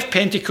the day of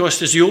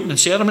Pentecost is the opening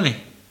ceremony.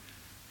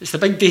 It's the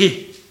big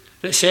day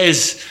that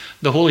says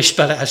the Holy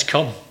Spirit has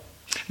come.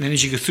 And then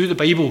as you go through the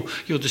Bible,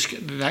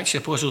 the Acts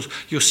of the Apostles,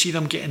 you'll see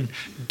them getting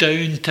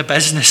down to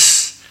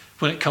business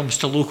when it comes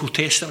to local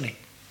testimony.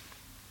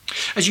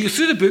 As you go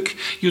through the book,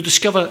 you'll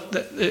discover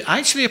that the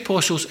Acts of the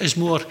Apostles is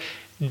more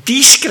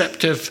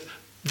descriptive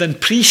than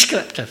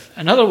prescriptive.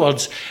 In other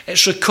words,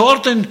 it's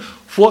recording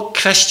what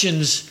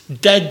Christians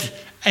did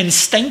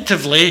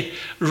instinctively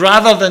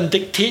rather than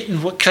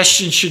dictating what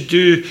Christians should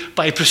do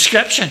by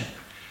prescription.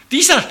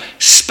 These are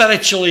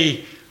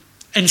spiritually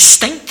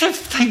instinctive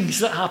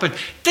things that happen.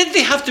 Did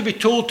they have to be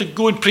told to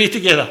go and pray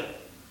together?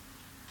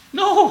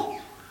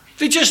 No.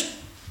 They just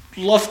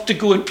loved to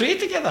go and pray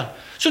together.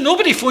 So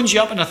nobody phones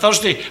you up on a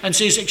Thursday and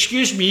says,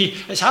 excuse me,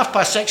 it's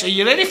 6:30, are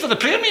you ready for the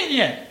prayer meeting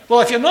yet? Well,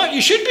 if you're not,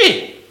 you should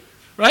be.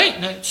 Right?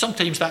 Now,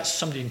 sometimes that's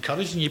somebody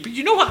encouraging you, but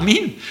you know what I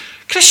mean.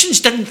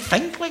 Christians didn't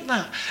think like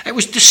that. It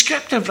was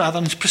descriptive rather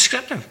than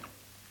prescriptive.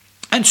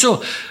 And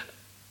so,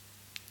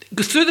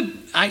 go through the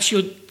Acts,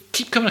 you'll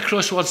keep coming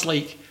across words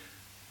like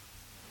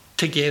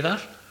together,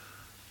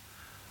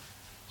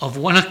 of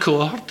one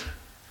accord,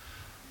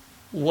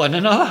 one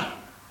another.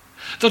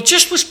 There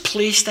just was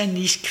placed in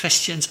these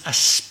Christians a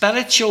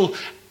spiritual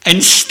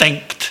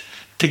instinct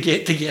to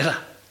get together.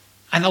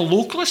 And a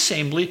local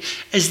assembly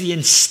is the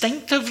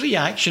instinctive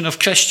reaction of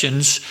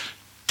Christians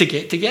to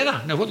get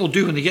together. Now, what they'll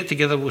do when they get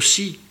together, we'll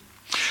see.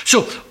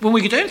 So, when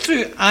we go down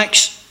through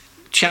Acts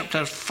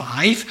chapter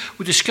 5,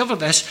 we discover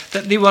this,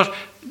 that they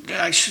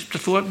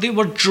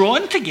were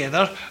drawn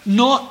together,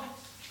 not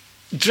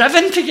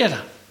driven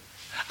together.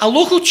 A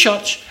local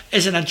church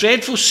is in a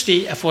dreadful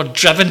state if we're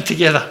driven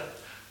together.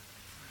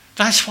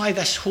 That's why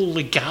this whole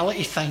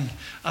legality thing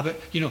about,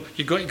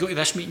 you've got to go to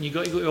this meeting, you've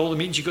got to go to all the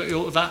meetings, you've got to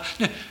go to that.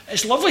 Now,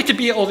 it's lovely to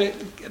be at all the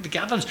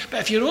gatherings, but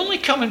if you're only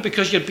coming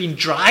because you're being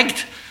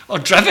dragged or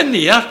driven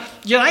there,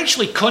 you're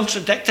actually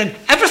contradicting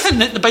everything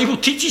that the Bible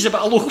teaches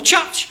about a local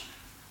church.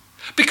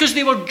 Because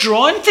they were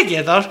drawn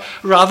together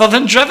rather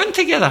than driven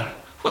together.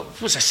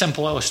 What's a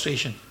simple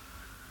illustration?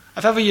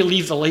 If ever you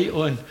leave the light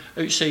on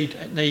outside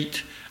at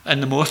night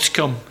and the moths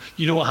come,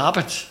 you know what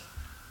happens.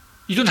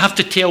 You don't have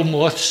to tell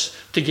moths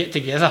to get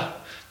together.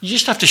 You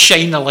just have to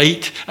shine the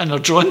light and they're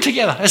drawn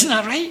together. Isn't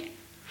that right?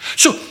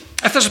 So,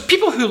 if there's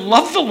people who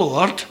love the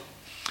Lord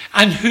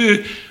and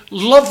who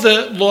love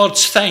the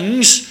Lord's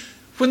things,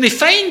 when they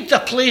find a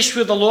place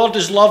where the Lord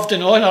is loved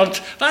and honoured,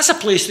 that's a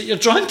place that you're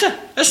drawn to,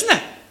 isn't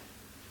it?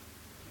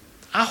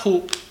 I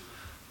hope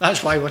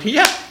that's why we're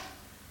here.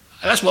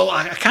 That's well,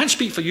 I can't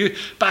speak for you,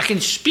 but I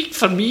can speak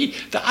for me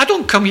that I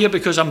don't come here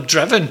because I'm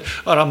driven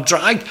or I'm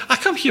dragged. I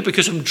come here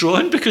because I'm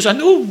drawn, because I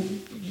know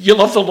you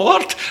love the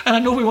Lord and I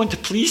know we want to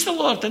please the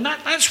Lord, and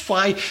that's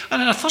why.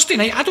 And on a Thursday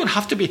night, I don't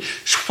have to be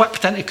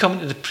whipped into coming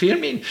to the prayer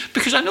meeting,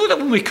 because I know that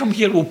when we come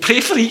here, we'll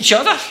pray for each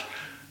other,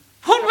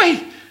 won't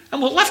we?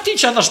 And we'll lift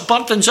each other's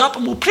burdens up,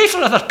 and we'll pray for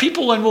other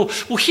people, and we'll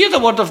hear the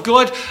word of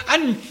God.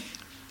 And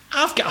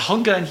I've got a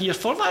hunger in here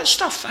for that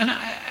stuff, and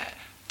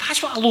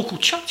that's what a local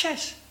church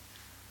is.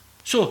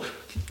 So,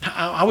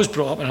 I was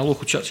brought up in a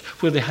local church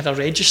where they had a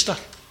register.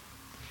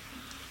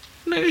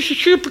 And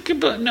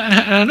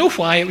I know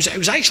why. It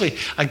was actually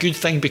a good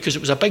thing, because it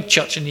was a big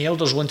church and the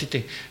elders wanted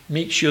to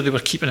make sure they were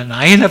keeping an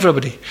eye on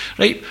everybody,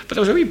 right? But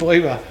there was a wee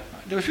boy with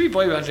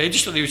a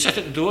register. They would sit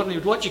at the door and he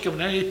would watch you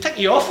coming in, and he'd tick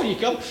you off when you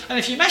come. And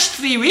if you missed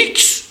 3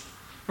 weeks,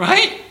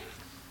 right?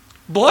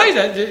 Boy,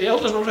 the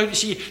elders were around to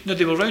see you. No,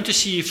 they were around to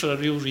see you for a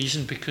real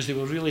reason, because they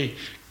were really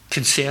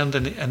concerned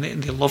and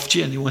they loved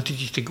you and they wanted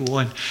you to go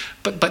on.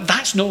 But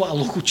that's not what a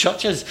local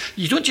church is.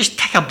 You don't just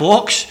tick a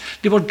box.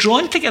 They were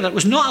drawn together. It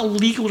was not a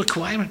legal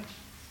requirement.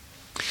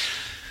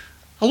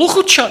 A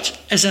local church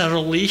is a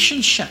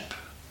relationship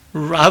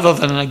rather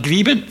than an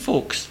agreement,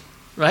 folks.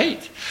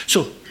 Right?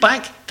 So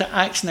back to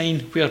Acts 9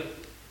 where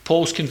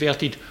Paul's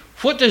converted.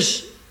 What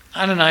does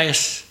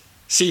Ananias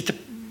say to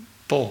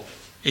Paul?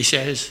 He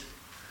says,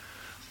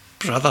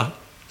 Brother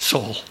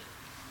Saul.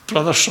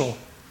 Brother Saul.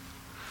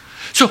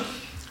 So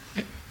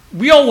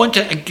we all want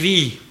to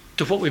agree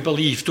to what we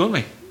believe, don't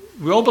we?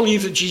 We all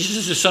believe that Jesus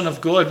is the Son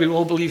of God. We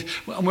all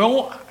believe,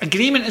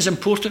 agreement is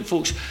important,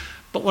 folks.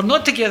 But we're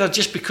not together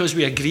just because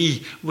we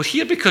agree. We're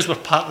here because we're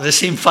part of the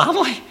same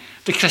family,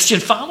 the Christian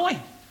family.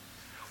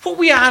 What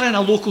we are in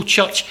a local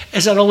church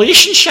is a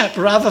relationship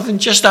rather than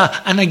just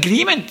an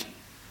agreement.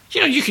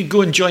 You know, you could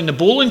go and join the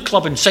bowling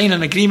club and sign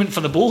an agreement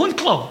for the bowling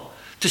club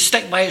to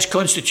stick by its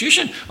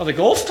constitution, or the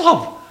golf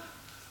club.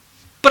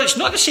 But it's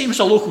not the same as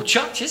a local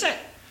church, is it?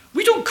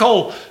 We don't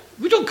call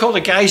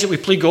the guys that we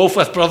play golf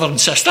with brother and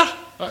sister.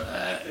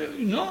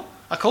 No,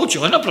 I call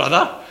John a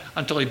brother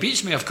until he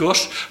beats me, of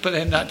course. But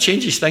then that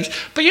changes things.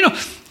 But you know,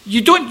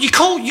 you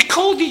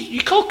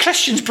call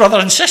Christians brother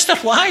and sister.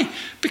 Why?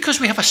 Because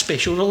we have a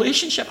special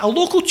relationship. A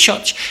local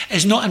church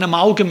is not an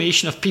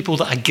amalgamation of people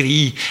that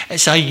agree.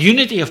 It's a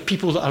unity of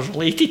people that are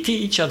related to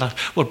each other.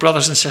 We're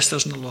brothers and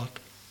sisters in the Lord.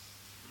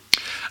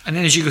 And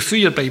then as you go through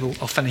your Bible,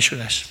 I'll finish with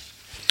this.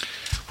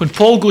 When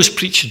Paul goes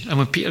preaching and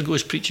when Peter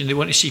goes preaching, they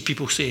want to see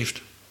people saved.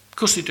 Of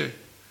course they do.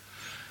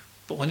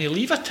 But when they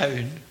leave a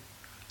town,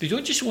 they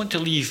don't just want to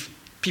leave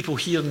people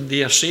here and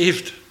there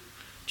saved.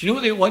 Do you know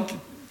what they want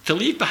to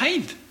leave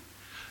behind?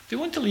 They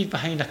want to leave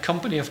behind a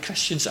company of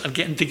Christians that are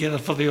getting together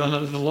for the honour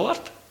of the Lord.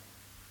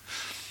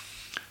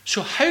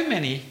 So how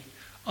many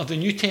of the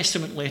New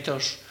Testament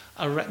letters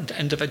are written to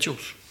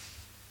individuals?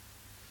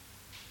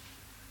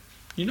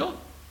 You know,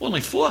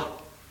 only 4.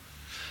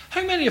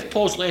 How many of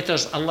Paul's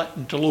letters are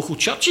written to local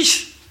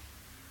churches?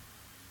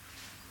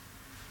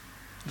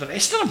 The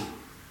rest of them.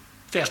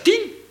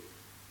 13.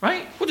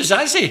 Right? What does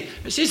that say?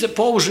 It says that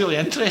Paul was really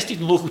interested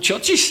in local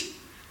churches.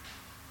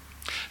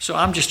 So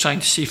I'm just trying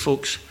to say,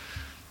 folks,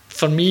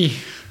 for me,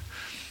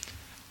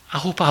 I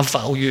hope I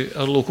value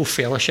our local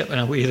fellowship in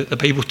a way that the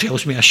Bible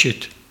tells me I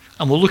should.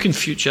 And we'll look in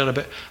future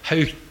about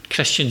how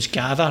Christians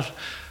gather,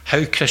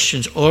 how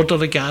Christians order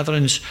the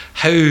gatherings,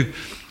 how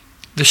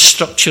the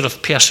structure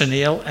of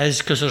personnel is,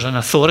 because there's an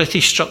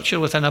authority structure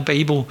within a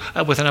Bible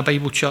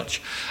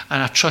church.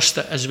 And I trust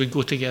that as we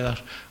go together,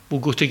 we'll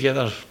go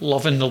together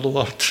loving the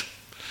Lord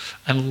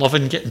and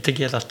loving getting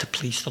together to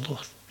please the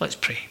Lord. Let's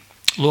pray.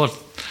 Lord,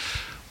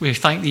 we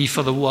thank thee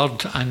for the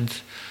word, and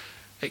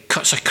it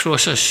cuts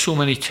across us so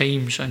many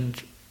times. And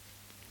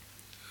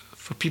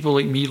for people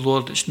like me,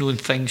 Lord, that's known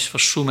things for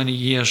so many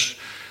years,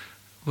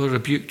 we're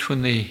rebuked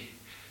when they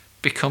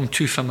become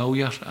too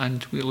familiar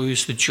and we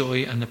lose the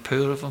joy and the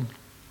power of them.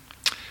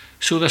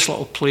 So this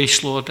little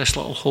place, Lord, this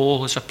little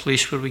hall is a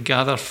place where we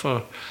gather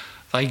for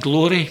thy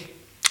glory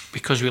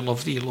because we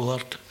love thee,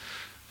 Lord.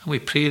 And we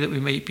pray that we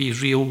might be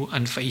real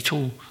and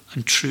vital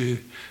and true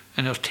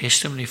in our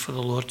testimony for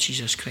the Lord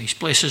Jesus Christ.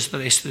 Bless us the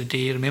rest of the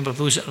day. Remember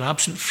those that are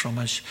absent from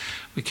us.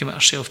 We commit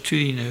ourselves to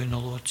thee now in the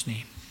Lord's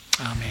name.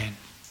 Amen.